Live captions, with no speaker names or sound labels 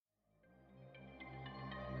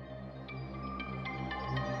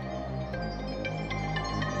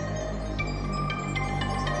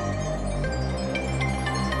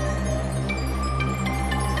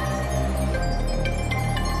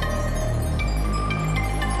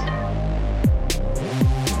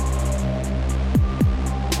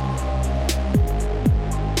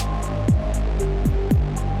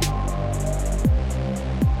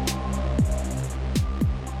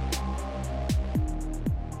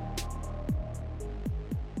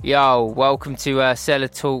Yo, welcome to Cellar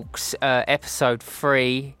Talks episode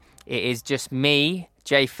 3. It is just me,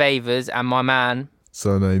 Jay Favours, and my man,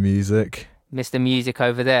 Sono Music. Mr. Music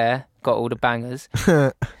over there. Got all the bangers.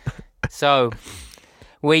 So,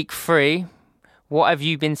 week 3, what have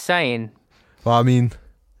you been saying? Well, I mean,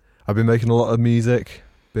 I've been making a lot of music.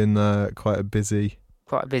 Been quite a busy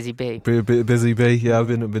bee. Busy bee. Yeah, I've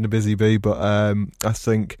been a busy bee. But I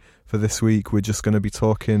think for this week we're just going to be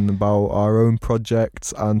talking about our own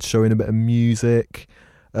projects and showing a bit of music.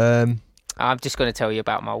 I'm just going to tell you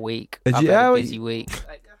about my week. I've had a busy week.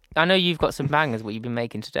 I know you've got some bangers what you've been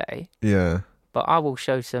making today. Yeah. But I will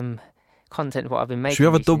show some content of what I've been making. Should we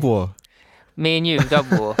have recently. a dub war? Me and you, dub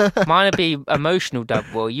war. Mine would be emotional dub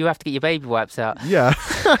war. You have to get your baby wipes out. Yeah.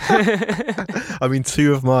 I mean,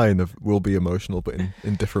 2 of mine will be emotional, but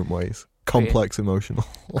in different ways. Complex emotional.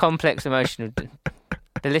 Complex emotional.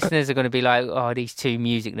 The listeners are going to be like, oh, these 2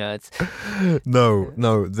 music nerds. No.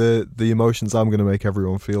 The emotions I'm going to make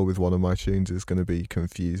everyone feel with one of my tunes is going to be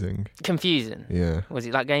confusing. Confusing? Yeah. Was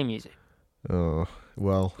it like game music? Oh,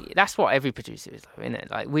 well. That's what every producer is, though, isn't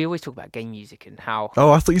it? Like, we always talk about game music and how...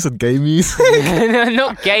 Oh, I thought you said game music.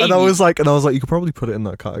 Not game and I was like, you could probably put it in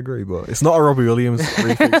that category, but it's not a Robbie Williams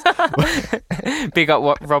remix. Big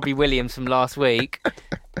up Robbie Williams from last week.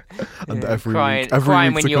 And every crying, week, every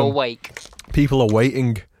crying week when you're come, awake. people are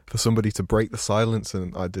waiting for somebody to break the silence,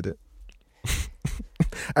 and I did it.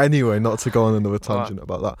 Anyway, not to go on another tangent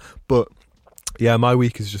about that, but yeah, my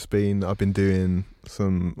week has just been, I've been doing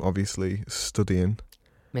some, obviously, studying.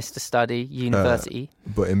 Mr. Study, university.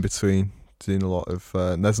 But in between, doing a lot of,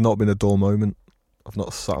 there's not been a dull moment. I've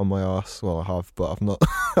not sat on my arse. Well, I have, but I've not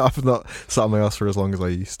I've not sat on my arse for as long as I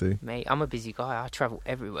used to. Mate, I'm a busy guy. I travel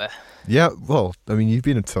everywhere. Yeah, well, I mean, you've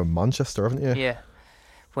been into Manchester, haven't you? Yeah.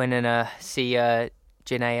 Went and see Janae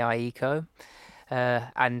Aiko.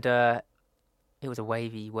 And it was a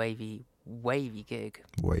wavy gig.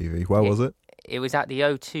 Wavy. Where was it? It was at the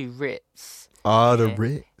O2 Ritz. Ah, the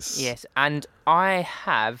Ritz. Yes, and I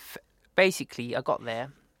got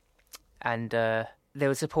there and there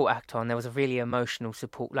was a support act on. There was a really emotional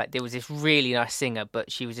support. Like, there was this really nice singer, but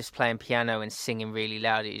she was just playing piano and singing really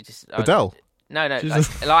loud. Adele? No,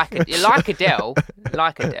 like Adele.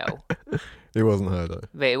 Like Adele. It wasn't her, though.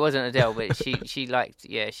 But it wasn't Adele, but she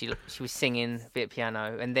was singing a bit of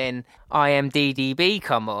piano. And then IMDDB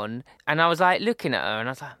come on, and I was like looking at her, and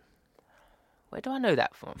I was like, where do I know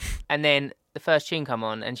that from? And then the first tune come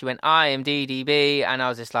on, and she went, IMDDB, and I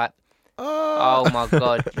was just like, oh my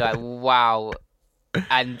God, like, wow.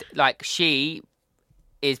 And like, she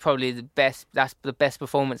is probably the best. That's the best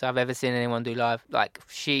performance I've ever seen anyone do live. Like,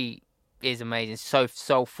 she is amazing, so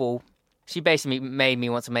soulful. She basically made me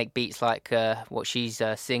want to make beats like what she's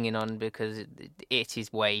singing on, because it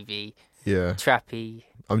is wavy, trappy.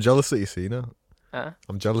 I'm jealous that you've seen her. Huh?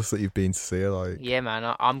 I'm jealous that you've been to see her. Like, yeah,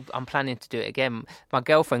 man, I'm planning to do it again. My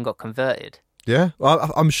girlfriend got converted. Yeah, well,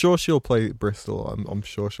 I'm sure she'll play Bristol. I'm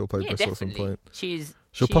sure she'll play Bristol definitely. at some point.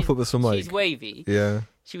 She'll pop up with some like. She's wavy. Yeah.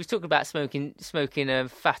 She was talking about smoking a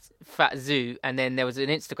fat zoo, and then there was an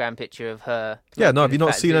Instagram picture of her. Yeah, no, have you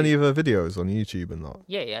not seen zoo. any of her videos on YouTube and that?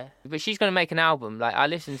 Yeah. But she's going to make an album. Like, I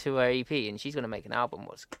listened to her EP, and she's going to make an album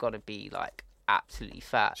what's got to be like absolutely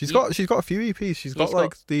fat. She's got a few EPs. She's got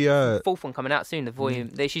like the 4th one coming out soon. The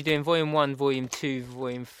volume. She's doing volume 1, volume 2,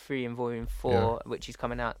 volume 3, and volume 4, which is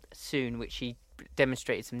coming out soon. Which she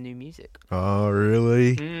demonstrated some new music. Oh,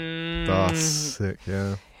 really? That's sick.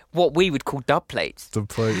 Yeah. What we would call dub plates. Dub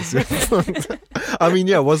plates. I mean,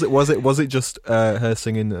 yeah. Was it just her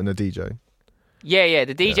singing and a DJ? Yeah.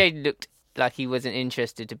 The DJ looked like he wasn't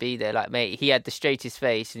interested to be there. Like, mate, he had the straightest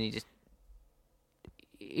face, and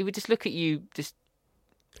he would just look at you.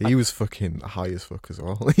 He was fucking high as fuck as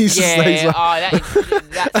well. That's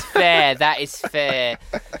fair. That is fair.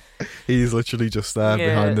 He's literally just there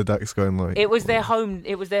behind the decks going like... It was their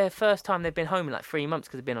first time they've been home in like 3 months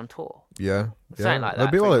because they've been on tour. Yeah. Something like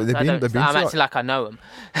that. They've been I'm acting like I know them.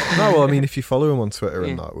 No, well, I mean, if you follow him on Twitter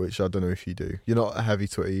and that, which I don't know if you do. You're not a heavy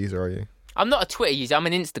Twitter user, are you? I'm not a Twitter user. I'm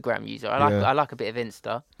an Instagram user. I like a bit of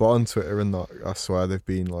Insta. But on Twitter and that, I swear they've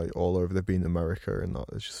been like all over. They've been in America and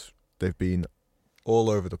that. They've been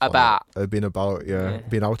all over the planet. They've been about,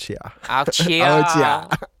 been out here. Out here.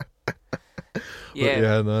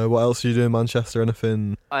 Yeah. No. What else are you doing in Manchester?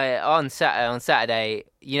 Anything? On Saturday,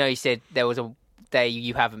 you said there was a day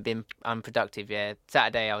you haven't been unproductive. Yeah,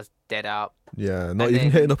 Saturday I was dead out. Yeah, not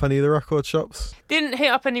even hitting up any of the record shops. Didn't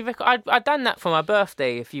hit up any record. I'd done that for my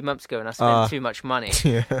birthday a few months ago, and I spent too much money.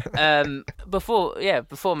 Yeah.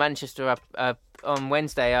 Before Manchester, on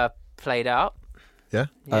Wednesday I played out. Yeah.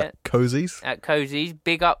 At Cozy's. At Cozy's,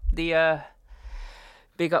 big up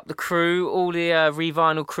Big up the crew, all the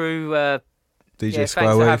Revinyl crew. DJ Thanks for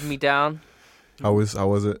having Squarewave. me down. How was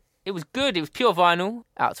it? It was good. It was pure vinyl.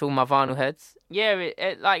 Out to all my vinyl heads. Yeah,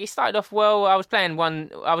 it started off well. I was playing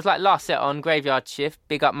I was like last set on Graveyard Shift.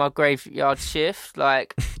 Big up my Graveyard Shift.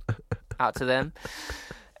 Like, out to them.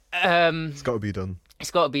 It's got to be done.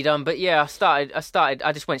 It's got to be done. But yeah, I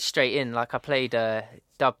just went straight in. Like, I played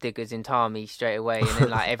Dub Diggers in Tommy straight away. And then,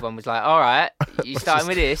 like, everyone was like, all right, you starting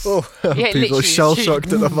with this? Oh, Yeah, people literally,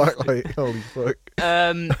 shell-shocked at the back, like, holy fuck.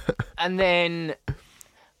 And then I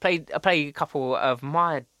played a couple of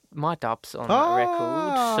my dubs on that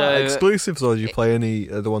record. So exclusives, or do you play any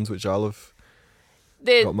of the ones which I'll have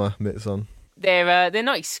got my mitts on? they're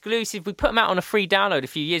not exclusive. We put them out on a free download a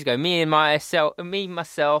few years ago. Me,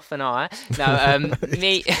 myself, and I. No,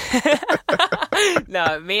 me.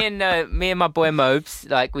 No, me and my boy Mobes.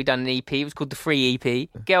 Like, we done an EP. It was called the Free EP.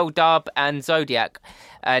 Girl Dub and Zodiac.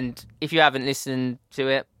 And if you haven't listened to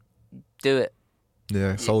it, do it.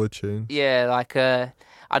 Yeah, solid tune. Yeah, like I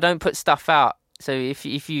don't put stuff out. So if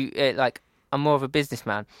you like, I'm more of a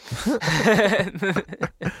businessman.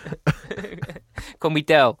 Call me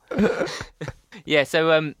Del. Yeah,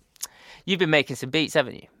 so you've been making some beats,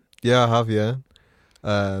 haven't you? Yeah, I have. Yeah.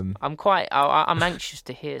 I'm anxious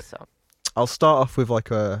to hear some. I'll start off with like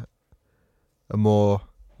a more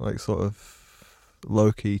like sort of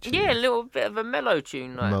low key tune. Yeah, a little bit of a mellow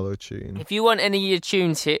tune. Like. Mellow tune. If you want any of your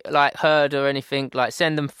tunes heard or anything, like,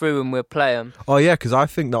 send them through and we'll play them. Oh yeah, because I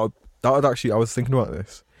think that would actually. I was thinking about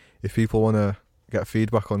this. If people want to get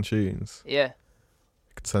feedback on tunes, Yeah.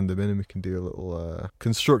 I could send them in and we can do a little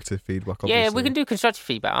constructive feedback. Obviously. Yeah, we can do constructive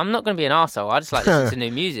feedback. I'm not going to be an arsehole. I just like listening to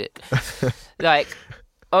new music. Like,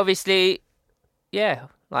 obviously, yeah,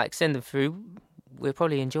 like, send them through. We'll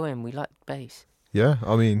probably enjoy them. We like bass. Yeah,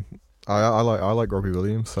 I mean, I like Robbie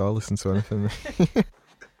Williams, so I'll listen to anything.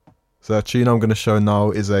 So a tune I'm going to show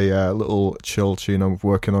now is a little chill tune I'm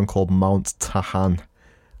working on called Mount Tahan.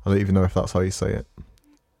 I don't even know if that's how you say it.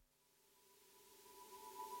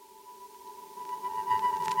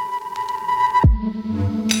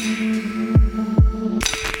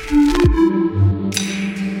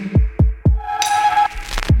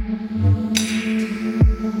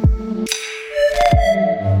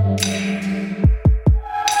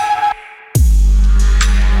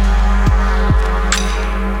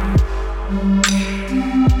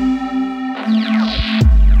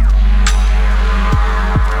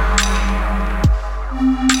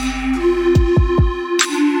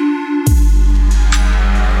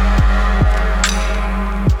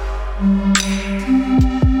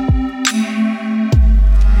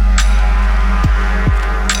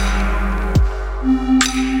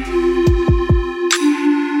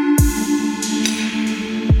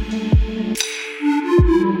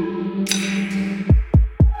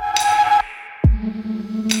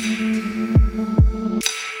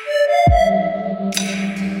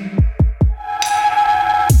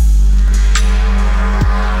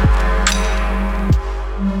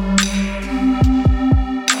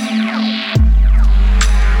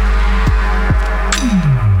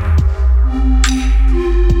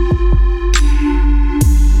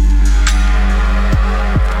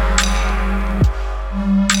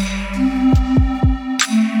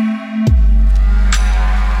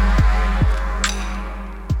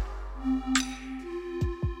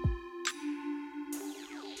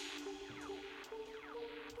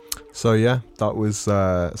 So yeah, that was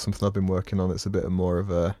something I've been working on. It's a bit more of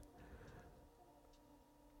a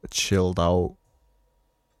chilled out,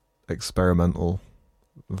 experimental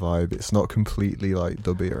vibe. It's not completely like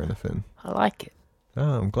dubby or anything. I like it.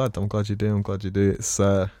 Oh, I'm glad you do. It's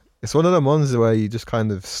one of them ones where you just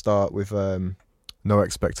kind of start with no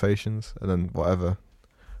expectations, and then whatever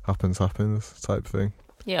happens type thing.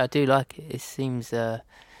 Yeah, I do like it. It seems a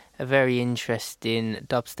very interesting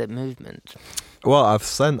dubstep movement. Well, I've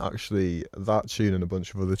sent actually that tune and a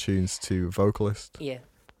bunch of other tunes to Vocalist. Yeah.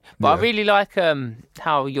 But I really like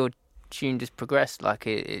how your tune just progressed. Like,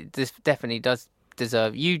 it just definitely does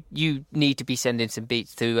deserve... You need to be sending some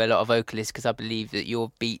beats to a lot of vocalists, because I believe that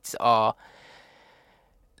your beats are,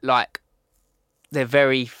 like, they're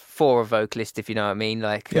very for a vocalist, if you know what I mean.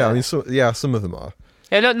 Like, yeah, I mean, some of them are.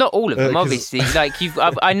 Yeah, not all of them, obviously. Like,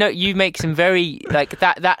 I know you make some very, like,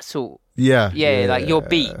 that sort. Yeah, like your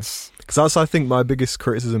beats. Because that's, I think, my biggest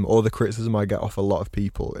criticism, or the criticism I get off a lot of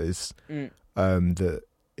people, is that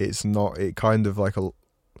it's not. It kind of like I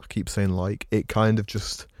keep saying like it kind of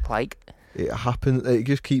just like it happens. It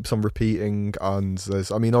just keeps on repeating, and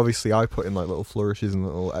there's. I mean, obviously, I put in like little flourishes and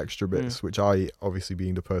little extra bits, which I, obviously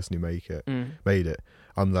being the person who made it,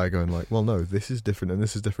 I'm there going like, well, no, this is different and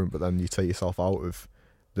this is different. But then you take yourself out of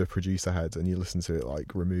the producer head and you listen to it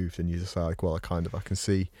like removed, and you just say like, well, I can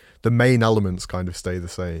see the main elements kind of stay the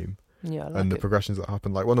same. Yeah, I like and the it. progressions that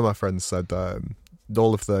happen. Like one of my friends said,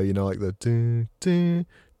 all of the, you know, like the do do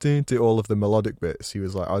do do, all of the melodic bits. He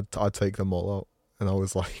was like, I'd take them all out, and I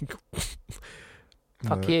was like,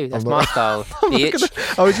 Fuck no, you. That's I'm my not- style,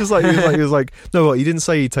 bitch. I was just like, he was like, no, well, he didn't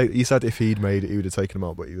say he'd take. He said if he'd made it, he would have taken them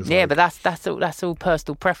out, but he was Yeah, like, but that's all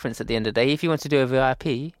personal preference at the end of the day. If you want to do a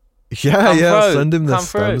VIP, yeah, come through, send him the come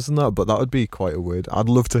through. stems and that. But that would be quite a weird. I'd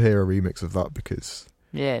love to hear a remix of that, because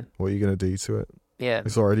yeah, what are you gonna do to it? yeah.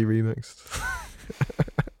 It's already remixed.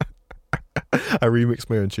 I remixed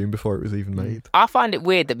my own tune before it was even made. I find it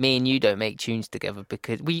weird that me and you don't make tunes together,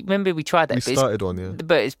 because we tried that. We but it's- started one, yeah.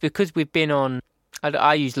 But it's because we've been on.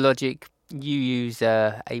 I use Logic. You use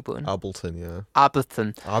Ableton. Ableton, yeah.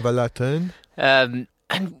 Ableton. Ableton.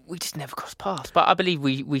 And we just never crossed paths. But I believe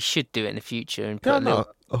we should do it in the future and put Yeah, a little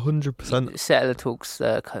 100%. Settler Talks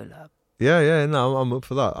collab. Yeah, no, I'm up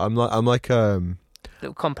for that. I'm like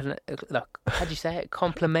Little how do you say it?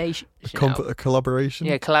 Complimation. a collaboration.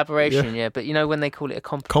 Yeah, collaboration. Yeah, but you know when they call it a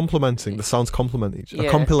Complementing. The sounds complement each. Yeah. A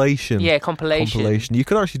compilation. Yeah, compilation. You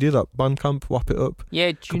could actually do that. Bandcamp, whap it up.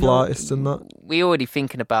 Yeah, do you Couple know, artists and that. We already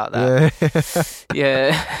thinking about that.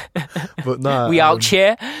 Yeah. Yeah. But nah. We out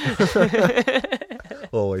here.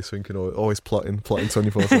 Always thinking, always plotting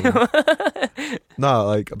 24/7. Nah,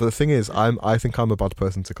 like, but the thing is, I think I'm a bad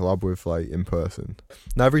person to collab with, like, in person.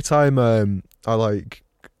 Now, every time I like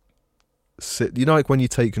sit, you know, like when you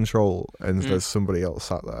take control and there's somebody else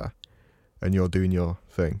sat there, and you're doing your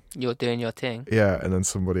thing. You're doing your thing. Yeah, and then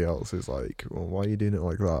somebody else is like, well, why are you doing it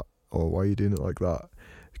like that? Or why are you doing it like that?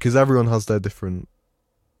 Because everyone has their different,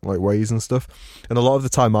 like, ways and stuff. And a lot of the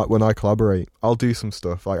time, when I collaborate, I'll do some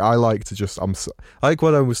stuff. Like, I like to just, like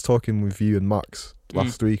when I was talking with you and Max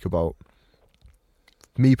last week about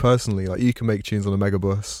me personally, like, you can make tunes on a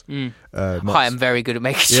Megabus. Hi, I'm very good at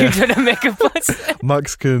making tunes on a Megabus.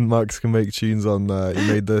 Max can make tunes on, he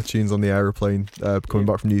made the tunes on the aeroplane coming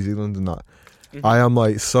back from New Zealand and that. I am,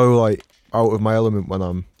 like, so, like, out of my element when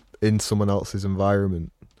I'm in someone else's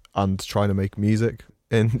environment and trying to make music.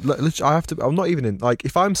 And I'm not even in, like,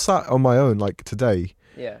 if I'm sat on my own, like today,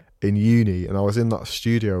 in uni, and I was in that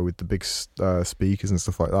studio with the big speakers and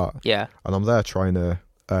stuff like that, and I'm there trying to,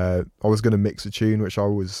 I was going to mix a tune which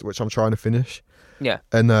I'm trying to finish,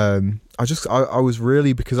 and I was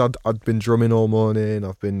really, because I'd been drumming all morning,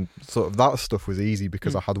 I've been sort of, that stuff was easy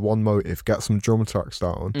because I had one motive: get some drum tracks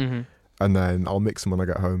down, and then I'll mix them when I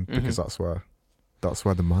get home, because that's where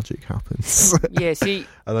the magic happens. Yeah, see,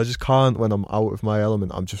 and I just can't when I'm out of my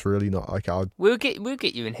element. I'm just really not, like, we'll get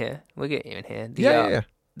you in here. Yeah.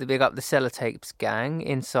 The Big Up the Sellotapes gang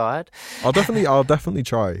inside. I'll definitely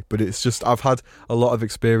try, but it's just, I've had a lot of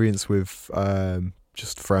experience with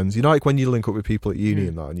just friends. You know, like when you link up with people at uni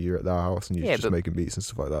and that, and you're at their house and you're just making beats and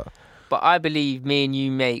stuff like that. But I believe me and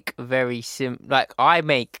you make very like, I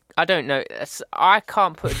don't know, I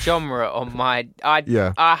can't put a genre on my,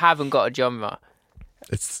 I haven't got a genre.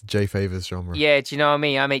 It's Jay Favors genre. Yeah, do you know what I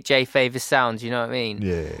mean? I make Jay Favors sounds, you know what I mean?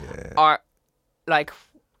 Yeah.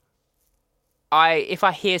 If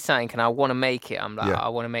I hear something and I want to make it, I'm like, I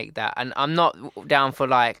want to make that. And I'm not down for,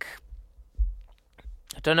 like,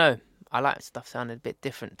 I don't know. I like stuff sounding a bit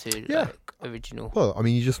different to like, original. Well, I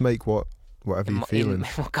mean, you just make whatever you're feeling.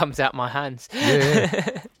 What comes out my hands.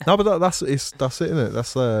 Yeah. No, but that's it, isn't it?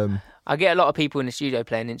 That's I get a lot of people in the studio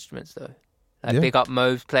playing instruments though. Like Big Up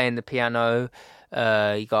Moves playing the piano.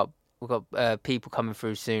 We've got people coming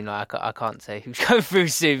through soon. Like I can't say who's coming through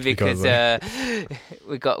soon because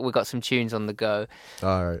we got some tunes on the go.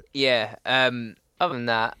 All right. Yeah. Other than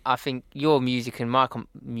that, I think your music and my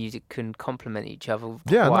music can complement each other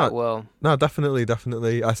quite well. No,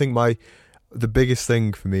 definitely. I think the biggest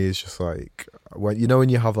thing for me is just like when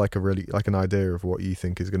you have like a really like an idea of what you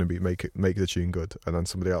think is going to be make the tune good, and then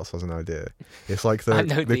somebody else has an idea. It's like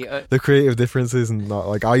the creative differences, and that,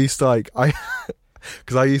 like I used to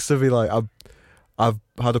because I used to be like I've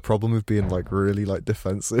had a problem with being like really like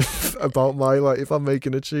defensive about my, like, if I'm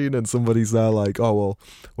making a tune and somebody's there like, oh well,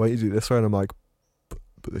 why don't you do it this way, and I'm like,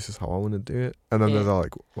 but this is how I want to do it, and then they're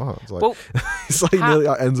like, wow, it's like, it's like nearly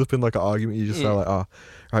ends up in like an argument. You just say like, oh,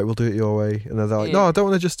 right, we'll do it your way, and then they're like, no, I don't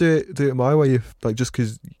want to just do it my way. Like, just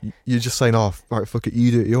because you're just saying, oh, right, fuck it,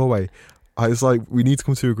 you do it your way. It's like we need to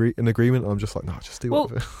come to an agreement. And I'm just like, no, just do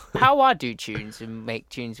whatever. How I do tunes and make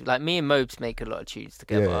tunes, like me and Mobes make a lot of tunes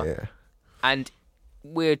together, and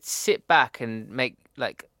we'd sit back and make,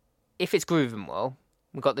 like, if it's grooving well,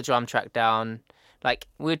 we've got the drum track down, like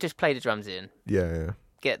we'd just play the drums in. Yeah.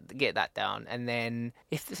 Get that down, and then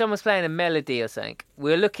if someone's playing a melody or something,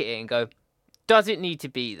 we'll look at it and go, does it need to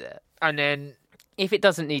be there? And then if it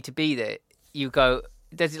doesn't need to be there, you go,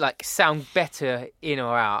 does it like sound better in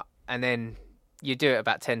or out? And then you do it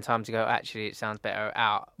about 10 times. You go, actually, it sounds better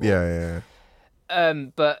out. Yeah.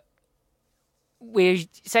 But we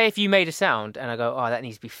say if you made a sound and I go, oh, that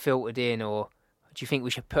needs to be filtered in, or do you think we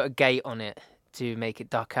should put a gate on it to make it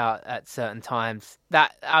duck out at certain times?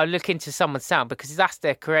 That I'll look into someone's sound because that's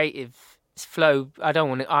their creative flow. I don't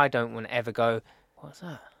want to ever go, what's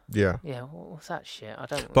that? Yeah. Yeah, what's that shit? I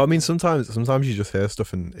don't. But I mean, sometimes you just hear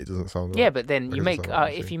stuff and it doesn't sound. Yeah, but then you make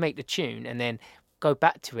right, if you make the tune and then go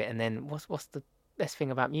back to it, and then what's the best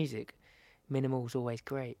thing about music? Minimal's always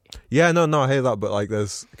great. Yeah, no, I hear that, but like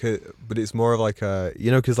but it's more of like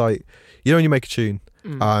because like when you make a tune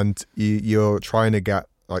and you're trying to get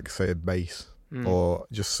like say a bass or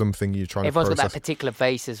just something you're trying Everyone's to process. got that particular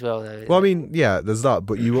bass as well, though. Well, I mean, yeah, there's that,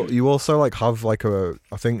 but you also like have like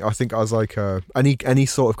I think as like any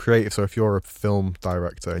sort of creative. So if you're a film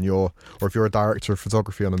director or if you're a director of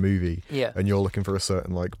photography on a movie, and you're looking for a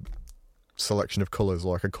certain like selection of colors,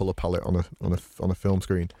 like a color palette on a film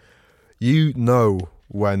screen, you know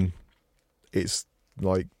when it's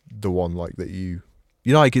like the one like that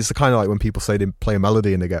like it's the kind of like when people say they play a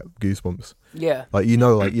melody and they get goosebumps. Yeah. Like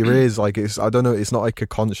like your ears, like it's I don't know, it's not like a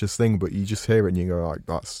conscious thing, but you just hear it and you go like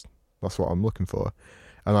that's what I'm looking for.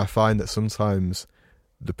 And I find that sometimes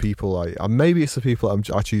the people maybe it's the people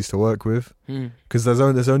I choose to work with, because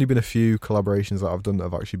there's only been a few collaborations that I've done that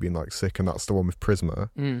have actually been like sick, and that's the one with Prisma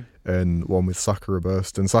and one with Sakura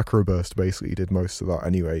Burst. And Sakura Burst basically did most of that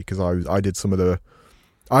anyway, because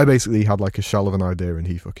I basically had like a shell of an idea and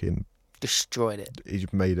he fucking destroyed it. He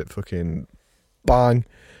made it fucking bang.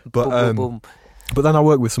 But boom, boom, boom. But then I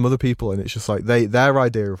work with some other people and it's just like their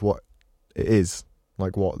idea of what it is,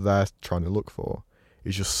 like what they're trying to look for,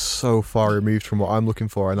 is just so far removed from what I'm looking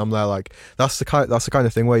for, and I'm there like that's the kind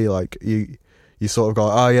of thing where you like you sort of go,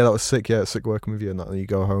 oh yeah, that was sick, yeah, it's sick working with you, and that, and you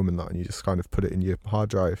go home and you just kind of put it in your hard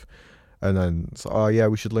drive, and then it's like, oh yeah,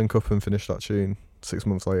 we should link up and finish that tune 6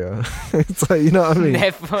 months later. It's like, you know what I mean?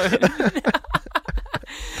 Never.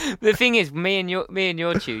 The thing is, me and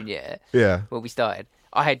your tune, yeah, when we started,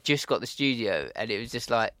 I had just got the studio, and it was just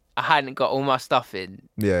like I hadn't got all my stuff in.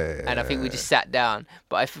 Yeah. And I think we just sat down,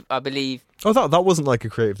 but I believe. Oh, that wasn't like a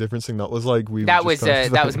creative difference thing. That was like that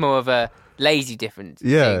was more of a lazy difference.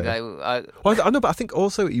 Yeah. Thing. I know, but I think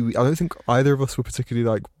also I don't think either of us were particularly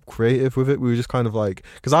like creative with it. We were just kind of like,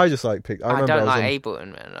 because I just like picked. I don't like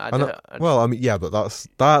Ableton, man. Well, I mean, yeah, but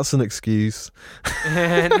that's an excuse.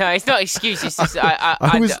 No, it's not an excuse. It's just I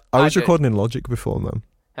was recording in Logic before, man.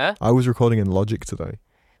 Huh? I was recording in Logic today.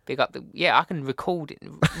 Big up I can record it.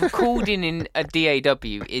 Recording in a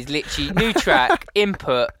DAW is literally new track,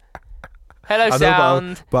 input, hello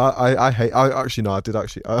sound. But I hate. I did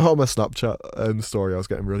actually. On my Snapchat story, I was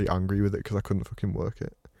getting really angry with it because I couldn't fucking work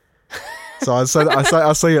it. So I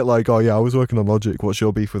say it like, oh yeah, I was working on Logic. What's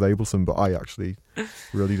your beef with Ableton? But I actually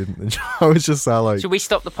really didn't enjoy. I was just like, should we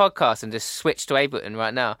stop the podcast and just switch to Ableton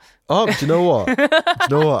right now? Oh, do you know what?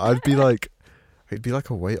 I'd be like. It'd be like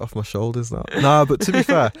a weight off my shoulders now. Nah, but to be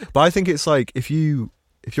fair, but I think it's like if you're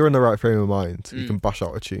in the right frame of mind, you can bash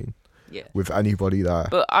out a tune with anybody there.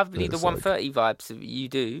 But I believe the 130 vibes that you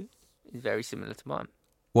do is very similar to mine.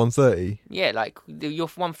 130? Yeah, like your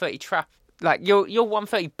 130 trap, like your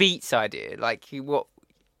 130 beats idea. Like what?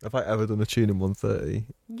 Have I ever done a tune in 130?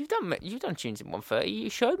 You've done tunes in 130. You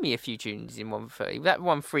showed me a few tunes in 130. That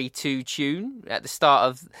 132 tune at the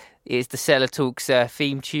start is the Cellar Talks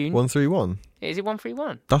theme tune. 131? Is it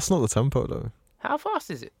 131? That's not the tempo though. How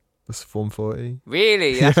fast is it? It's 140.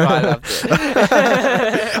 Really? That's why I loved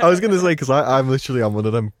it. I was gonna say because I'm one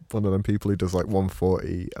of them people who does like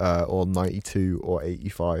 140 or 92 or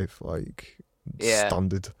 85 like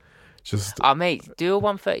standard. Just mate, do a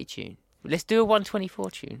 130 tune. Let's do a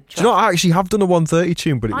 124 tune. Do you know, I actually have done a 130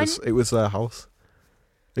 tune, but it was their house.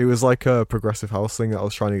 It was like a progressive house thing that I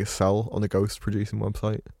was trying to sell on a ghost producing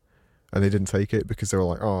website, and they didn't take it because they were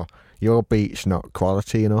like, "Oh, your beat's not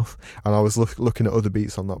quality enough." And I was looking at other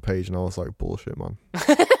beats on that page, and I was like, "Bullshit, man."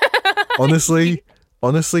 Honestly,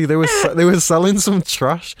 they were selling some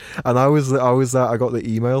trash, and I was there. I got the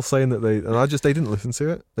email saying that they didn't listen to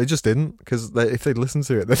it. They just didn't, because if they'd listened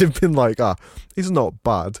to it, they'd have been like, "It's not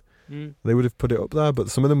bad." They would have put it up there, but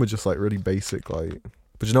some of them were just like really basic, like.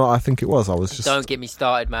 But you know what I think it was? I was just. Don't get me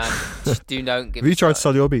started, man. Just don't get me started. Have you tried to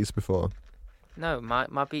sell your beats before? No, my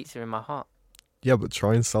beats are in my heart. Yeah, but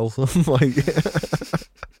try and sell some. Like,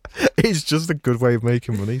 it's just a good way of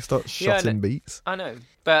making money. Start shotting beats. I know,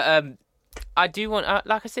 but I do want,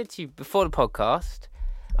 like I said to you before the podcast,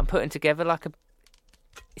 I'm putting together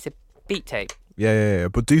it's a beat tape. Yeah.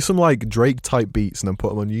 But do some like Drake type beats and then put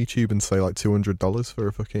them on YouTube and say like $200 for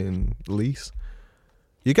a fucking lease.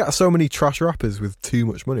 You get so many trash rappers with too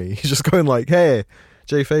much money. He's just going like, hey,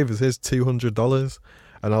 Jay Favors, here's $200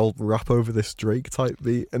 and I'll rap over this Drake type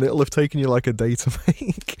beat, and it'll have taken you like a day to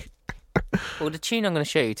make. Well, the tune I'm going to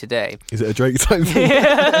show you today... Is it a Drake type beat?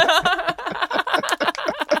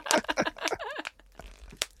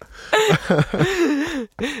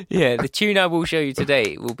 Yeah, the tune I will show you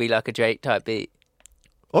today will be like a Drake type beat.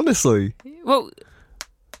 Honestly. Well...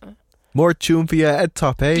 More tune for your head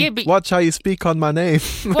top, eh? Yeah, but... Watch how you speak on my name.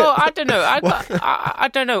 Well, I don't know. I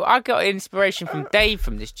don't know. I got inspiration from Dave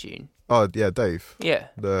from this tune. Oh, yeah, Dave. Yeah.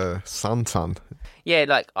 The Santan. Yeah,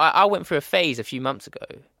 like, I went through a phase a few months ago.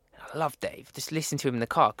 I love Dave. Just listen to him in the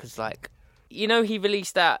car, because, like, you know, he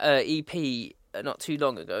released that EP not too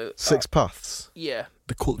long ago. Six Paths. Yeah.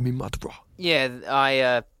 They called me Mad Bro. Yeah,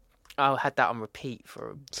 I had that on repeat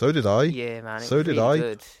for... So did I. Yeah, man. So did I.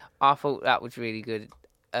 Good. I thought that was really good.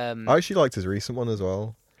 I actually liked his recent one as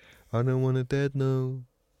well. I don't want to dead, no.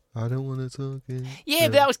 I don't want to talk. Yeah,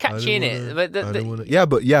 but that was catchy, innit? But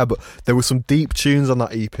but there were some deep tunes on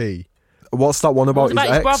that EP. What's that one about? His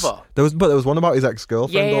ex? brother. There was one about his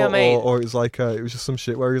ex-girlfriend, Yeah, or it's like it was just some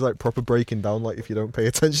shit where he's like proper breaking down, like if you don't pay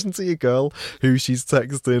attention to your girl, who she's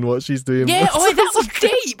texting, what she's doing. Yeah, that was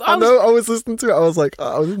deep. I know. I was listening to it. I was like,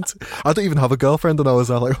 I don't even have a girlfriend, and I was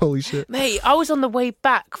like, holy shit, mate. I was on the way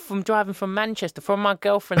back from driving from Manchester from my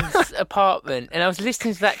girlfriend's apartment, and I was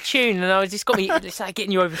listening to that tune, and I was just got me. It's like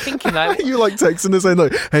getting you overthinking. Like you like texting and saying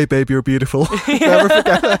like, "Hey, babe, you're beautiful." Never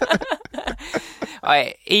forget that.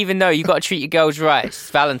 Even though you got to treat your girls right, it's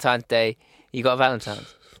Valentine's Day. You got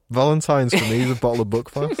Valentine's. Valentine's for me is a bottle of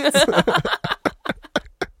Buckfast.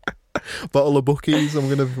 Bottle of Buckies. I'm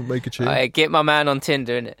gonna make a tune. Get my man on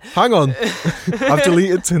Tinder, innit? Hang on, I've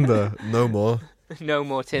deleted Tinder. No more. No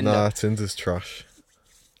more Tinder. Nah, Tinder's trash.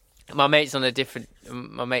 My mate's on a different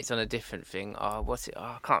thing. Oh, what's it? Oh,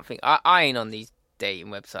 I can't think. I ain't on these dating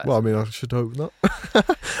websites. Well, I mean, I should hope not. I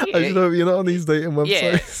should hope you're not on these dating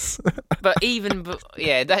websites. Yeah. But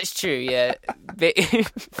that's true. Yeah,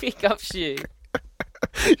 pick up you.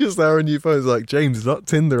 Just there on your phone, it's like, James, is that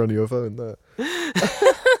Tinder on your phone there?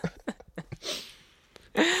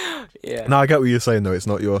 Yeah. No, I get what you're saying though. It's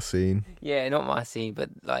not your scene. Yeah, not my scene, but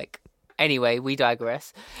like, anyway, we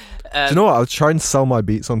digress. Do you know what? I'll try and sell my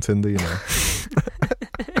beats on Tinder. You know.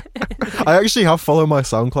 I actually have followed my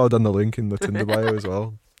SoundCloud and the link in the Tinder bio as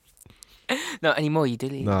well. Not anymore, you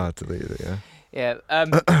deleted it. Nah, I deleted it, yeah. Yeah.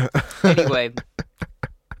 Anyway.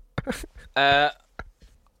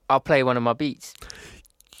 I'll play one of my beats.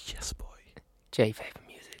 Yes, boy. J Favor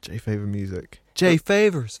Music. J Favor Music. J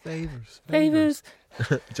Favors.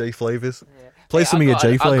 J Flavors. Yeah. Play something at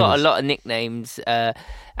J Flavors. I've got a lot of nicknames,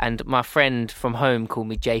 and my friend from home called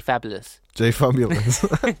me J Fabulous. J Fabulous.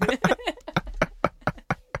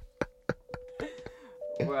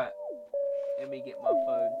 Right. Let me get my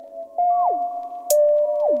phone.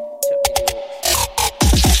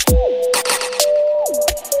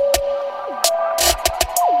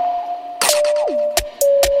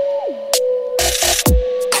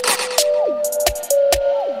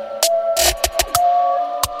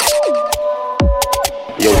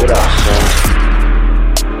 Yo, what up, son?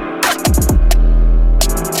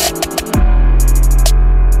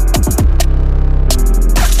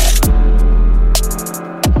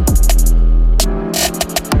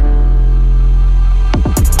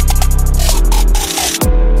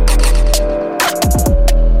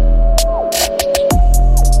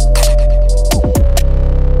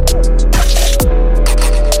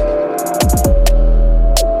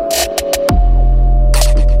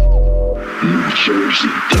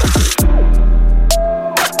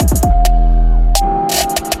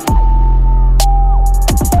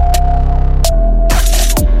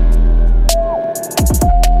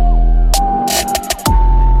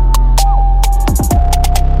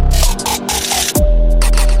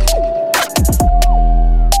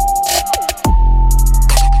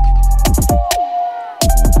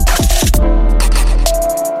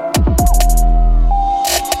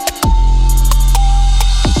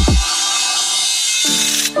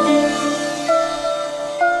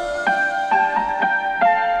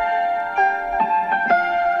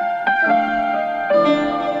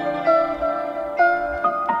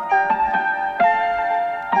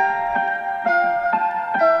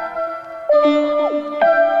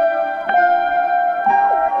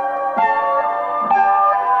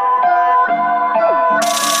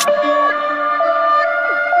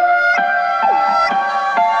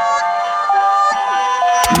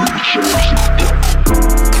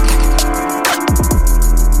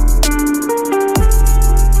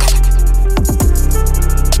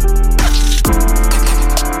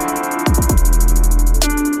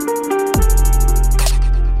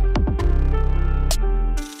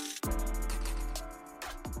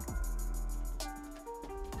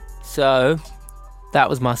 So, that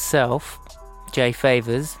was myself, Jay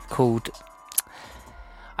Favors, called...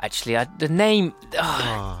 Actually, the name...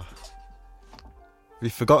 Have you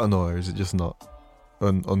forgotten, or is it just not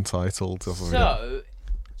untitled? Or something? So,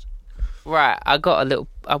 right, I got a little...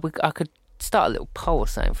 I could start a little poll or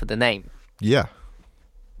something for the name. Yeah.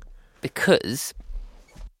 Because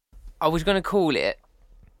I was going to call it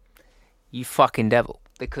You Fucking Devil.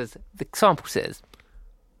 Because the sample says,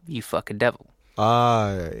 You Fucking Devil.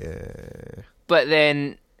 Yeah. But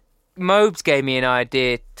then Mobes gave me an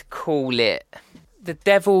idea to call it The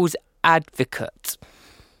Devil's Advocate.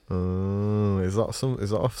 Is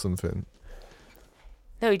that off something?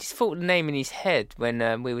 No, he just thought the name in his head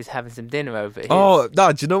when we was having some dinner over here. Oh,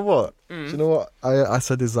 no, do you know what? Do you know what? I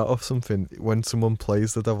said, is that off something? When someone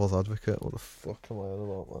plays the devil's advocate, what the fuck am I on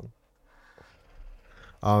about,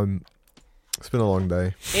 man? It's been a long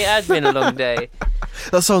day. It has been a long day.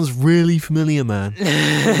 That sounds really familiar, man.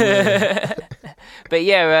 But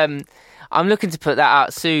yeah, I'm looking to put that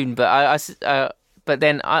out soon. But but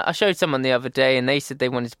then I showed someone the other day, and they said they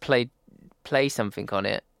wanted to play something on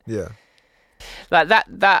it. Yeah. Like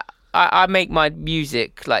that. I make my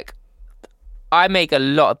music, like, I make a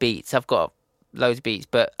lot of beats. I've got loads of beats.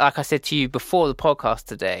 But like I said to you before the podcast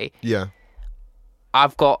today, Yeah.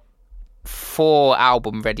 I've got 4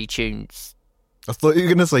 album-ready tunes. I thought you were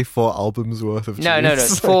going to say 4 albums worth of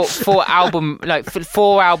tunes. No. 4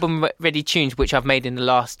 album-ready tunes, which I've made in the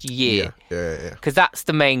last year. Yeah. Because that's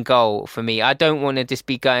the main goal for me. I don't want to just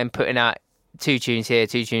be putting out 2 tunes here,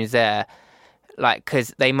 2 tunes there. Like,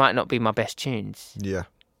 because they might not be my best tunes. Yeah.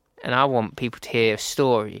 And I want people to hear a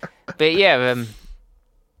story. But yeah,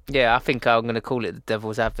 I think I'm going to call it The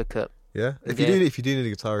Devil's Advocate. Yeah. If you do need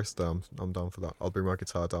a guitarist, I'm down for that. I'll bring my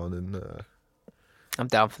guitar down and I'm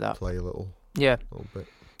down for that. play a little Yeah. bit.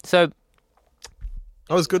 So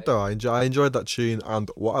That was good though. I enjoyed that tune,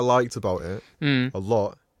 and what I liked about it a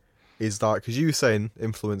lot is that, because you were saying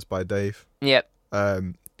influenced by Dave. Yep.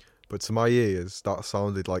 But to my ears, that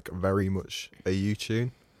sounded like very much a you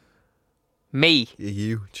tune. Me. A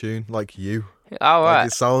you tune, like you. All Like, right.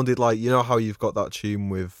 it sounded like, you know how you've got that tune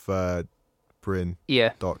with Bryn,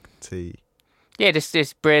 Yeah. Doc T. Yeah,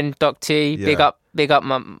 this Bryn, Doc T. Yeah. Big up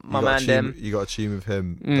my man them. You got a tune with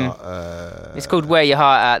him. That, It's called Where Your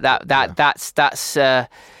Heart At. That's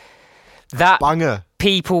that banger.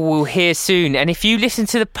 people will hear soon. And if you listen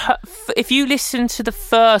to the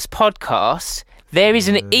first podcast, there is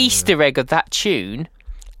an Easter egg of that tune.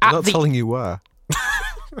 I'm not telling you where.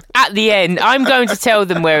 At the end, I'm going to tell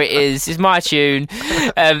them where it is. It's my tune.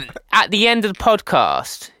 At the end of the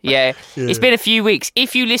podcast, yeah. It's been a few weeks.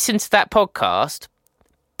 If you listen to that podcast,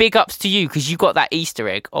 big ups to you, because you got that Easter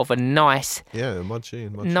egg of a nice tune.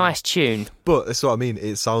 But that's what I mean.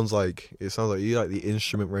 It sounds like you like the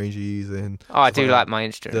instrument range you're using. Oh, I do like my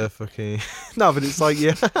instrument. The fucking no, but it's like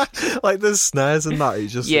like the snares and that.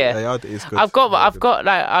 It's just it's good.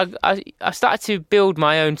 I started to build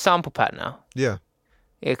my own sample pad now. Yeah.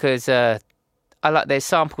 Because there's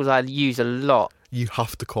samples I use a lot. You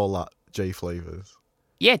have to call that J Flavors.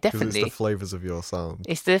 Yeah, Because definitely. it's the flavours of your sound.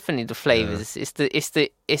 It's definitely the flavors. Yeah. It's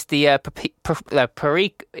the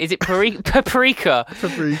paprika. Is it paprika?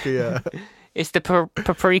 Paprika, yeah. It's the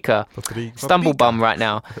paprika. Stumble bum right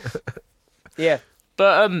now. Yeah,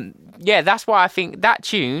 but that's why I think that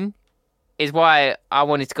tune is why I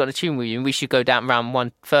wanted to go on a tune with you, and we should go down around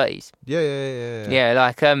 130s. Yeah. Yeah,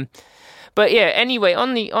 like but yeah. Anyway,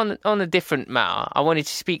 on a different matter, I wanted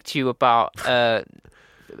to speak to you about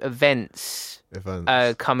events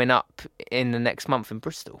coming up in the next month in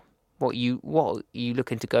Bristol. What are you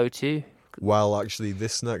looking to go to? Well, actually,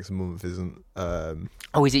 this next month isn't. Oh,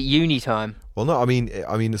 is it uni time? Well, no. I mean,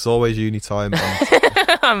 it's always uni time. And,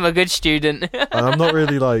 I'm a good student. and I'm not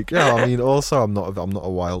really like. Yeah, I mean, also I'm not a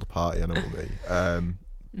wild party animal, me.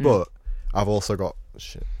 But I've also got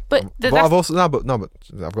shit. But I've got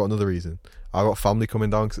another reason. I've got family coming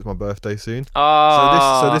down because it's my birthday soon.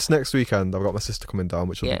 Oh. So this next weekend, I've got my sister coming down,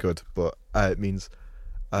 which will be good. But it means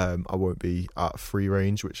I won't be at Free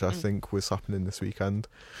Range, which I think was happening this weekend,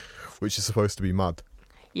 which is supposed to be mad.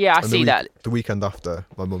 Yeah, I see that. The weekend after,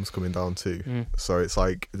 my mum's coming down too. So it's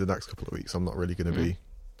like the next couple of weeks, I'm not really going to be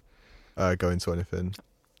going to anything.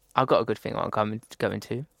 I've got a good thing I'm going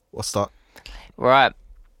to. What's that? Right.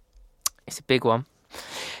 It's a big one.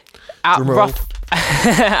 At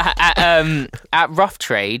Rough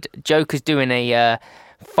Trade, Joker's doing a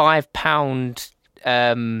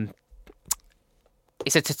 £5.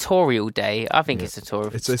 It's a tutorial day. I think it's a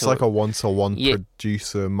tutorial. It's like a 1-to-1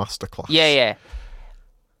 producer masterclass. Yeah.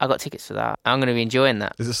 I got tickets for that. I'm going to be enjoying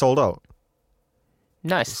that. Is it sold out?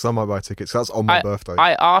 Nice. So I might buy tickets. That's on my birthday.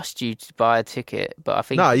 I asked you to buy a ticket, but I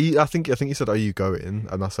think I think you said, "Are you going?"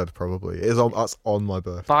 And I said, "Probably." That's on my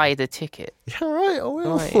birthday. buy the ticket. Yeah, right. I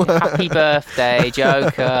will. Right. Happy birthday,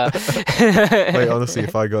 Joker. Wait, honestly,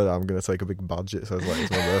 if I go there, I'm gonna take a big badge. It says like it's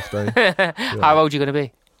my birthday. Yeah. How old are you going to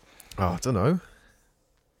be? Oh, I don't know.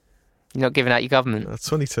 You're not giving out your government.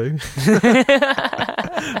 22.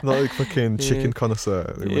 Not like fucking chicken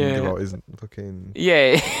connoisseur. Who wouldn't give out his fucking.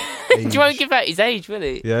 Yeah. Do age. you want to give out his age,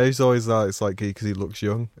 really? Yeah, he's always that. It's like because he looks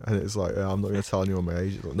young, and it's like I'm not going to tell anyone my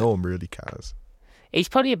age. Like, no one really cares. He's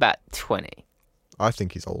probably about 20. I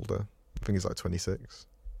think he's older. I think he's like 26.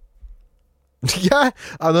 Yeah,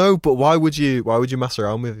 I know, but why would you mess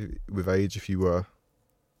around with age if you were?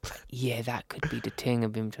 Yeah, that could be the thing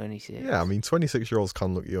of him 26. Yeah, I mean 26-year-olds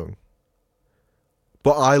can look young.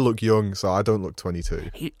 But I look young, so I don't look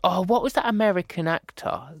 22. What was that American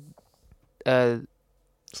actor? There's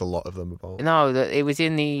a lot of them about. No, it was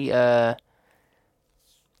in the. I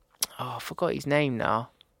forgot his name now.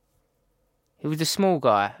 He was the small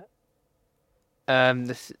guy.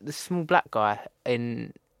 The small black guy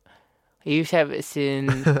in. He used to have it in.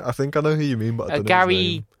 I think I know who you mean, but I don't know his Gary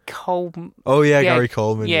name. Coleman. Oh yeah, Yeah, Gary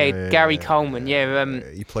Coleman. yeah, Gary Coleman,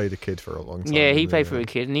 yeah, he played a kid for a long time. Yeah, he played for a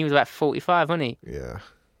kid, and he was about 45, wasn't he? Yeah.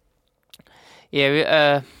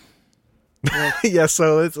 Yeah. Yeah,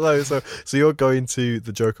 so it's like so you're going to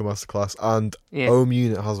the Joker Masterclass, and Yeah. Ohm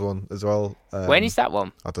Unit has one as well. When is that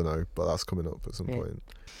one? I don't know, but that's coming up at some Yeah. point.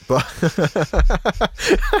 But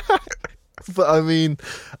but I mean,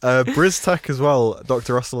 BrizTech as well.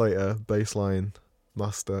 Dr. Oscillator, bassline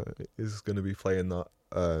master, is going to be playing that.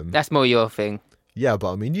 That's more your thing. Yeah,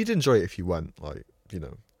 but I mean, you'd enjoy it if you went, like, you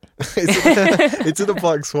know. It's in the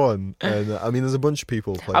Black Swan, and I mean, there's a bunch of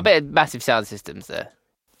people playing. I bet massive sound systems there.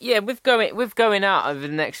 Yeah, with going out over the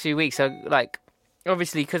next few weeks. Like,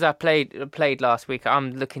 obviously, because I played last week,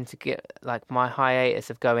 I'm looking to get like my hiatus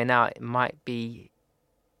of going out. It might be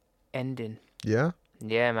ending. Yeah.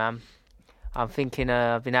 Yeah, man. I'm thinking.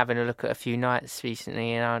 I've been having a look at a few nights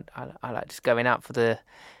recently, and I like just going out for the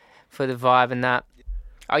vibe and that.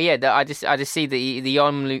 Oh yeah, I just see the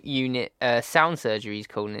Om Unit sound surgery is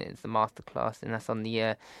calling it. It's the masterclass, and that's on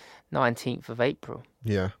the 19th of April.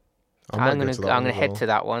 Yeah. I'm gonna head to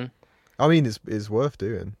that one. I mean, it's worth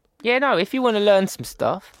doing. Yeah, no, if you want to learn some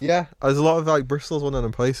stuff. Yeah, there's a lot of like Bristol's one of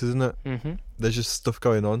them places, isn't it? Mm-hmm. There's just stuff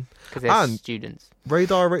going on. Because there's students.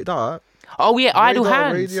 Radar, that. Oh yeah, Idle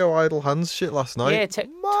Hands. Radio Idle Hands shit last night. Yeah,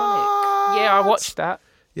 Tectonic. Yeah, I watched that.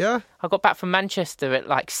 Yeah. I got back from Manchester at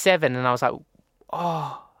like 7, and I was like,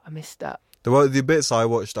 oh, I missed that. The bits I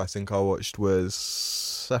watched was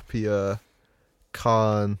Sepia,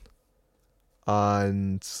 Khan,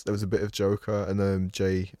 and there was a bit of Joker, and then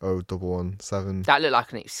J0117. That looked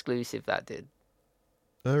like an exclusive. That did.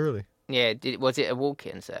 Oh really? Yeah. Was it a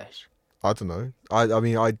walk-in sesh? I don't know. I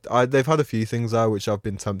mean, they've had a few things there which I've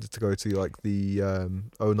been tempted to go to, like the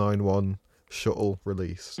 091 shuttle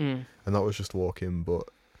release, and that was just walk-in, but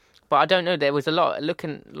I don't know. There was a lot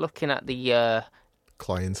looking at the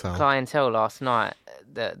clientele last night.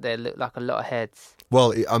 There looked like a lot of heads.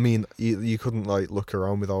 Well, I mean, you couldn't like look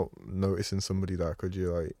around without noticing somebody there, could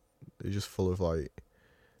you? Like, they're just full of like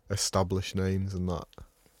established names and that.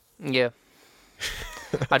 Yeah.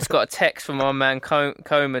 I just got a text from my man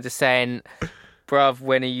Coma just saying, "Bruv,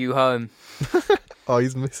 when are you home?" Oh,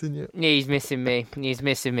 he's missing you. Yeah, he's missing me. He's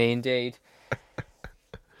missing me indeed.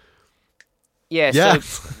 Yeah.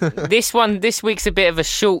 So this week's a bit of a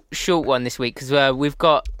short one this week because we've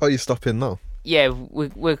got. Oh, you're stopping now. Yeah,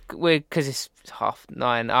 we're because it's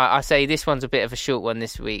 9:30. I say this one's a bit of a short one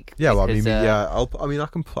this week. Yeah, well, because,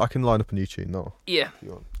 I can line up a new tune now. Yeah. If you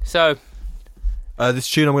want. So. This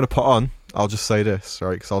tune I'm going to put on, I'll just say this,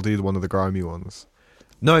 right? Because I'll do one of the grimy ones.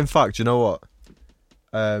 No, in fact, you know what?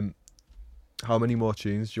 How many more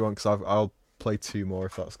tunes do you want? Because I'll play 2 more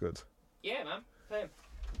if that's good. Yeah, man. Play 'em.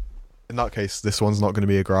 In that case, this one's not going to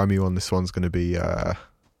be a grimy one. This one's going to be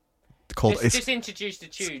called. Just introduce the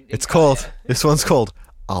tune. This one's called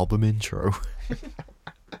Album Intro.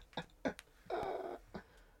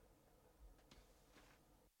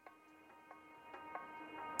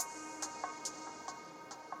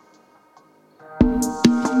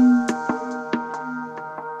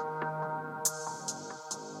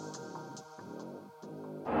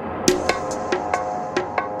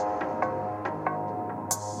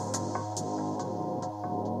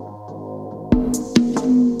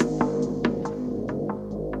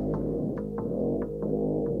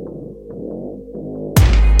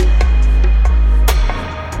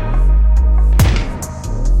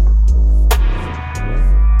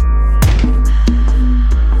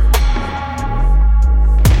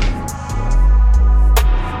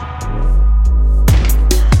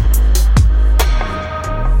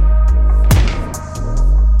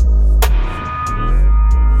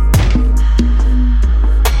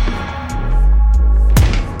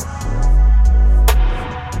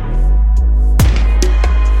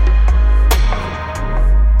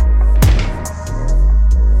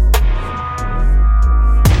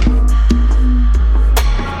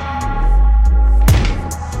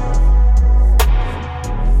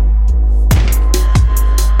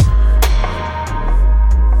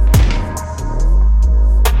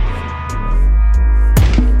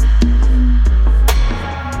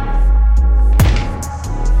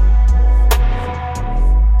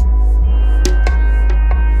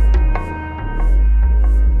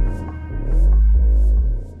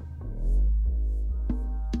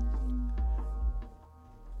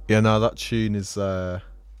 Yeah, no, that tune is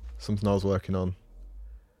something I was working on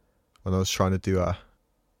when I was trying to do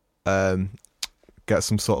get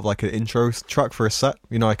some sort of like an intro track for a set.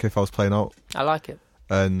 You know, like if I was playing out. I like it.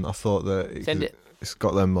 And I thought that Send it. It's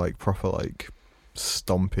got them like proper like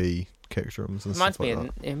stompy kick drums and stuff like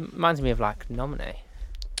that. It reminds me of like Nominee.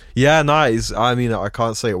 Yeah, nice. I mean, I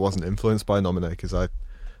can't say it wasn't influenced by Nominee because I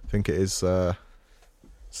think it is.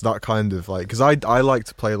 It's that kind of like because I like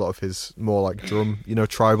to play a lot of his more like drum,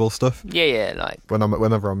 tribal stuff. Yeah, like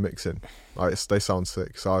Whenever I'm mixing, like they sound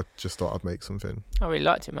sick. So I just thought I'd make something. I really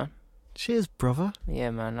liked it, man. Cheers, brother.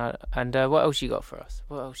 Yeah, man. And what else you got for us?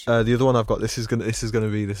 What else? The other one I've got. This is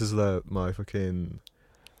my fucking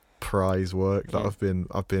prize work that I've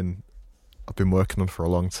been working on for a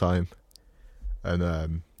long time, and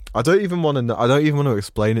I don't even want to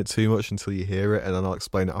explain it too much until you hear it, and then I'll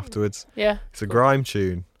explain it afterwards. Yeah, it's a grime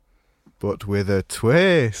tune, but with a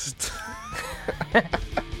twist.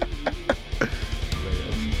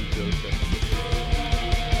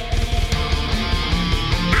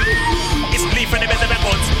 It's Glee for the best of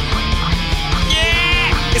records.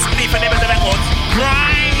 Yeah, it's Glee for the best of records.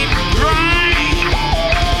 Grind.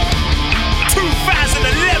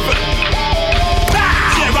 2011.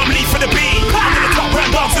 Yeah, I'm Lee for the beat. I'm in the top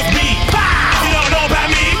round dogs of me. If you don't know about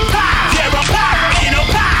me, yeah,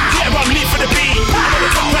 I'm Lee for the beat. I'm in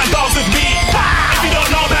the top round dogs of me. If you don't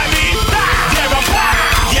know about me,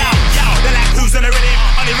 yeah, they're like who's on the rhythm?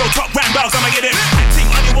 On the road, top round dogs, I'ma get him. Acting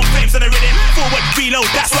on the one flames on the rhythm. Forward, reload,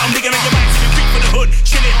 that's what I'm digging on your mind. Free for the hood,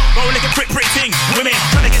 chilling, rolling like a brick ting. Women,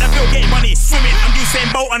 trying to get that bill, get money, swimming. I'm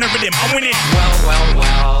Usain Bolt on the rhythm, I'm winning.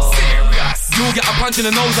 Well. You'll get a punch in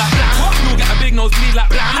the nose like blam. You'll get a big nose bleed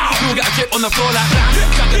like blam. You'll get a chip on the floor like blam.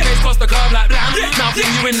 Drag the face across the curb like blam. Now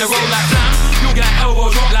fling you in the road like blam. You'll get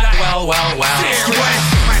elbows drop like well. Might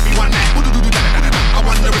be one night. I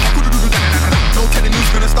wonder if no telling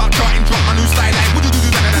who's gonna start charting, drop my new style like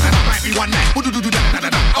might be one night.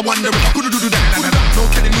 I wonder if no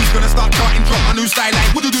telling who's gonna start charting, drop my new style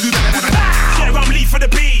like yeah, I'm Lee for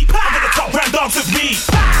the beat. I'm in the top round dogs of me. If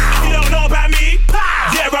you don't know about me,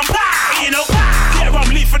 yeah, I'm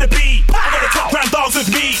Lee for the beat. I'm in the top round dogs of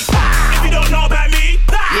me. If you don't know about me,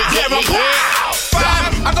 yeah,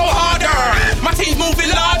 Fam, I go harder. My team's moving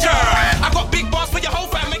larger. I got big boss for your whole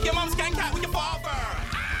fam. Make your mum skank out with your father.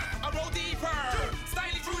 I roll deeper.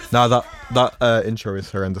 Styling through the Now that intro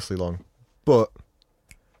is horrendously long, but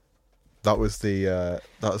that's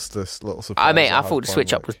this little surprise. I thought the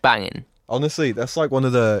switch up was banging. Honestly, that's like one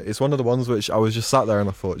of the ones which I was just sat there and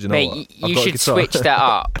I thought, Mate, what? you should switch that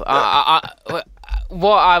up.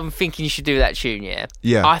 What I'm thinking you should do with that tune,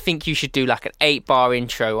 Yeah. I think you should do like an 8-bar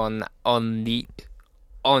intro on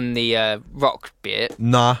the rock bit.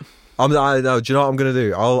 Nah. I know. Do you know what I'm gonna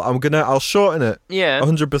do? I'll shorten it. Yeah.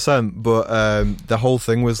 100%. But the whole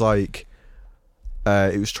thing was like,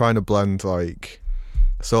 it was trying to blend like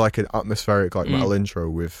an atmospheric like metal intro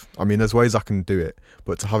with. I mean, there's ways I can do it,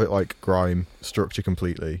 but to have it like grime structure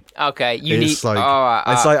completely. Okay, It's like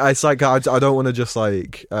I don't want to just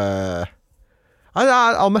like.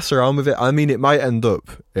 I'll mess around with it. I mean, it might end up.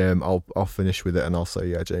 I'll finish with it and I'll say,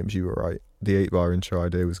 yeah, James, you were right. The 8-bar intro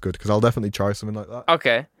idea was good because I'll definitely try something like that.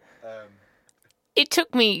 Okay. It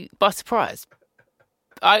took me by surprise.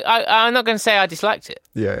 I'm not going to say I disliked it.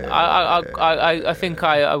 Yeah. I think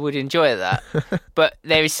I would enjoy that, but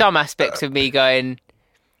there is some aspects of me going,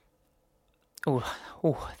 oh,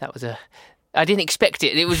 that was I didn't expect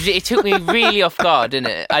it. It took me really off guard, didn't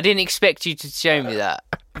it? I didn't expect you to show me that.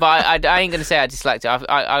 But I ain't going to say I disliked it. I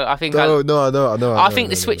think I think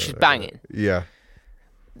the switch was banging. Yeah.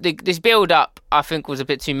 This build up, I think, was a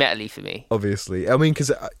bit too metally for me. Obviously, I mean,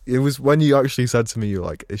 because it was when you actually said to me, "You're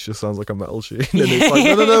like, it just sounds like a metal tune," and it's like,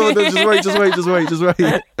 no,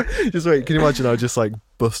 just wait. Can you imagine? I just like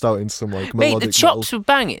bust out into some like melodic Mate, the chops were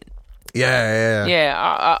banging. Yeah.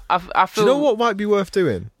 Yeah, I feel. Do you know what might be worth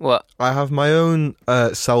doing? What? I have my own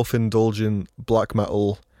self-indulgent black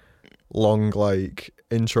metal long like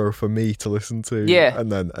intro for me to listen to. Yeah.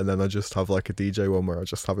 And then I just have like a DJ one where I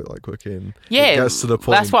just have it like cooking. Yeah. It gets to the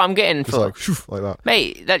point. That's what I'm getting It's for. like, shoof, like that.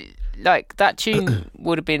 Mate, that tune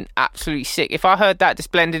would have been absolutely sick if I heard that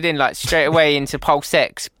just blended in like straight away into Pulse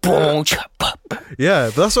X.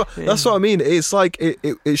 Yeah, but that's what I mean. It's like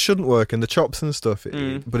it shouldn't work in the chops and stuff,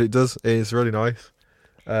 but it does. It's really nice.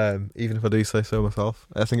 Even if I do say so myself,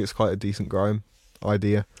 I think it's quite a decent grime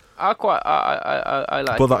idea. I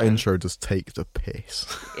like. But that intro does take the piss.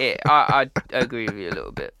 Yeah, I agree with you a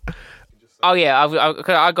little bit. Oh yeah,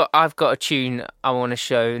 I've got a tune I want to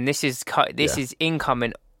show, and this is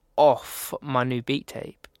incoming off my new beat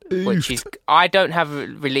tape, which is I don't have a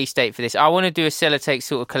release date for this. I want to do a Sellotape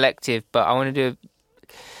sort of collective, but I want to do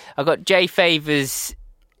I got Jay Favors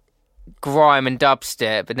grime and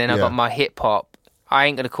dubstep, and then I got my hip hop. I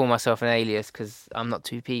ain't gonna call myself an alias because I'm not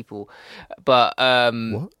two people. But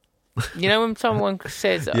What? you know when someone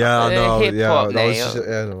says Yeah, no, hip yeah, hop I get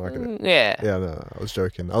it. yeah. Yeah, no, I was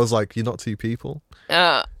joking. I was like, you're not two people.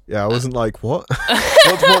 Uh, Yeah, I wasn't like, what?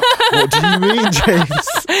 what do you mean,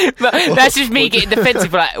 James? but that's just me getting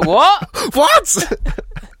defensive. Like, what? What?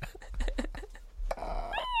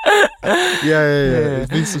 yeah.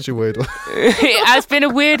 It's been such a weird one. It has been a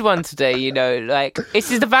weird one today, you know. Like,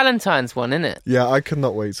 this is the Valentine's one, isn't it? Yeah, I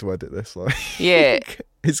cannot wait to edit this. Like, Yeah.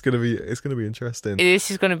 it's gonna be interesting. This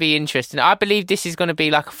is going to be interesting. I believe this is going to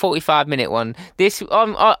be like a 45-minute one. This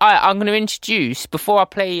I'm going to introduce before I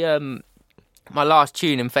play my last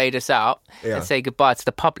tune and fade us out and say goodbye to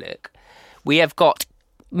the public. We have got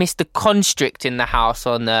Mr. Constrict in the house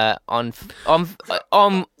on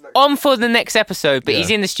for the next episode, but he's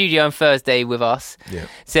in the studio on Thursday with us. Yeah.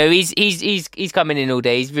 So he's coming in all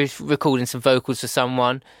day. He's recording some vocals for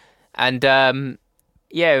someone, and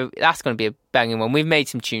yeah, that's going to be a banging one. We've made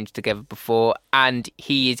some tunes together before, and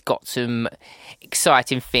he has got some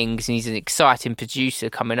exciting things, and he's an exciting producer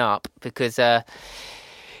coming up because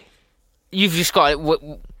you've just got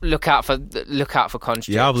to look out for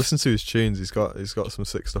Constrict. Yeah, I've listened to his tunes. He's got some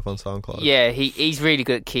sick stuff on SoundCloud. Yeah, he's really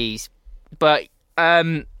good at keys. But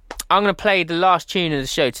I'm going to play the last tune of the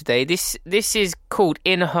show today. This is called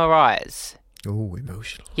In Her Eyes. Oh,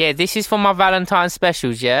 emotional. Yeah, this is for my Valentine's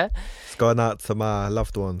specials, yeah? It's going out to my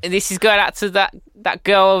loved one. And this is going out to that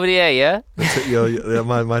girl over there, yeah?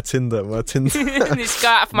 my Tinder. This is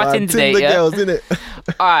going out for my Tinder date, Tinder yeah? girls,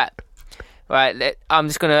 innit? Right, I'm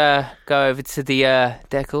just going to go over to the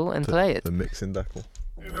decal and play it. The mixing decal.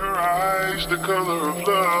 In her eyes, the color of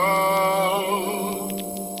love.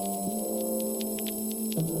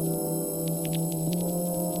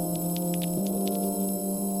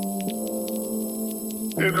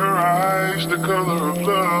 In her eyes, the color of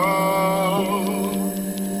love.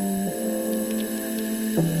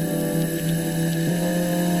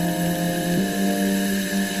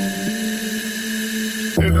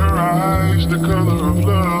 In her eyes, the color of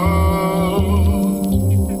love.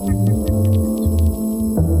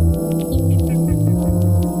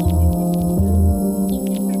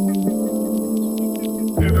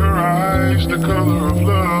 In her eyes, the color of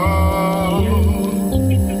love.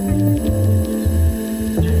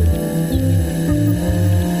 In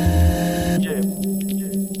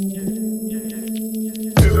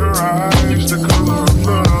her eyes,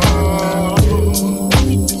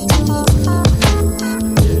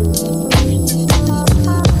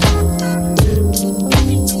 the color of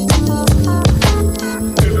love.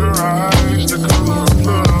 In her eyes, the color of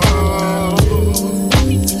love.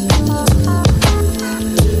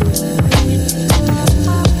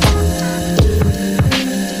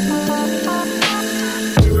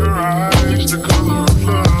 In her eyes, the color of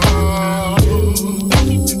love.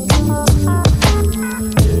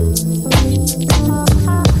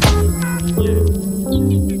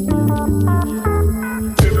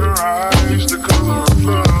 In her eyes, the color of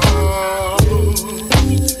love.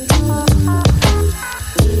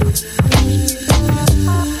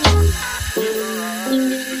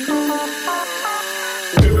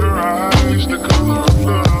 In her eyes, the color of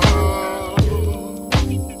love.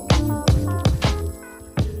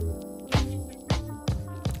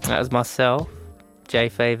 That was myself, Jay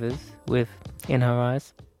Favors, with In Her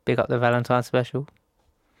Eyes. Big up the Valentine's special.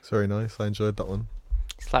 It's very nice. I enjoyed that one.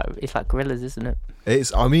 It's like Gorillaz, isn't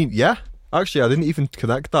it? I mean, yeah. Actually, I didn't even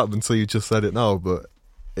connect that until you just said it now, but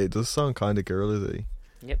it does sound kind of Gorillaz-y.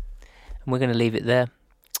 Yep. And we're going to leave it there.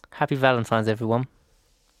 Happy Valentine's, everyone.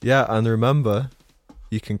 Yeah, and remember,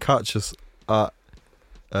 you can catch us at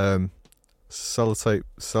Sellotapes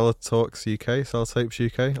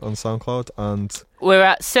UK on SoundCloud, and We're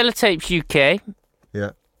at Sellotapes UK.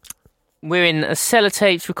 yeah, We're in a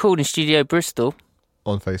Sellotapes recording studio, Bristol,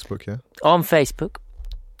 on Facebook, yeah. on Facebook.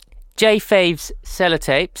 J Faves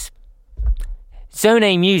Sellotapes. Zone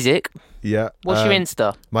A Music. Yeah. What's your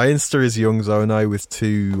Insta? My Insta is Young Zonai with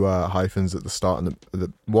two hyphens at the start, and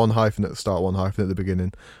the one hyphen at the start, one hyphen at the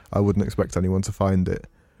beginning. I wouldn't expect anyone to find it.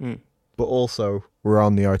 But also, we're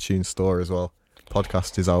on the iTunes store as well.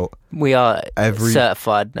 Podcast is out. We are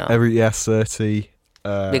certified now. Certi.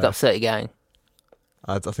 Big up Certi Gang.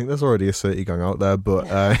 I think there's already a Certi Gang out there, but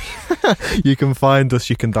you can find us,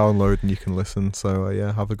 you can download, and you can listen. So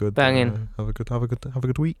yeah, have a good Banging. have a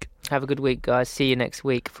good week. Have a good week, guys. See you next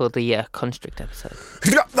week for the Constrict episode.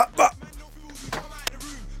 Come out the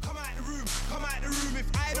room, come out the room.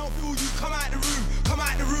 If I don't feel you, come out the room, come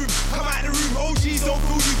out the room, come out the room. OGs don't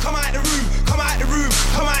feel you, come out the room, come out the room,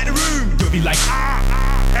 come out the room. You'll be like,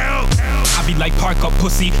 ah. I be like, park up,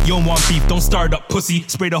 pussy. You don't want beef, don't start up, pussy.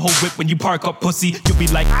 Spray the whole whip when you park up, pussy. You be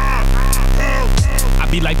like, I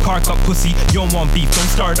be like, park up, pussy. You don't want beef, don't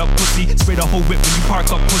start up, pussy. Spray the whole whip when you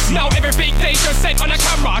park up, pussy. Now everything they just said on the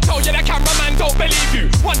camera, I told you the cameraman don't believe you.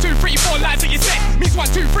 1, 2, 3, 4 lads in your set means 1,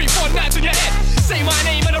 2, 3, 4 lads in your head. Say my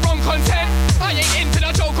name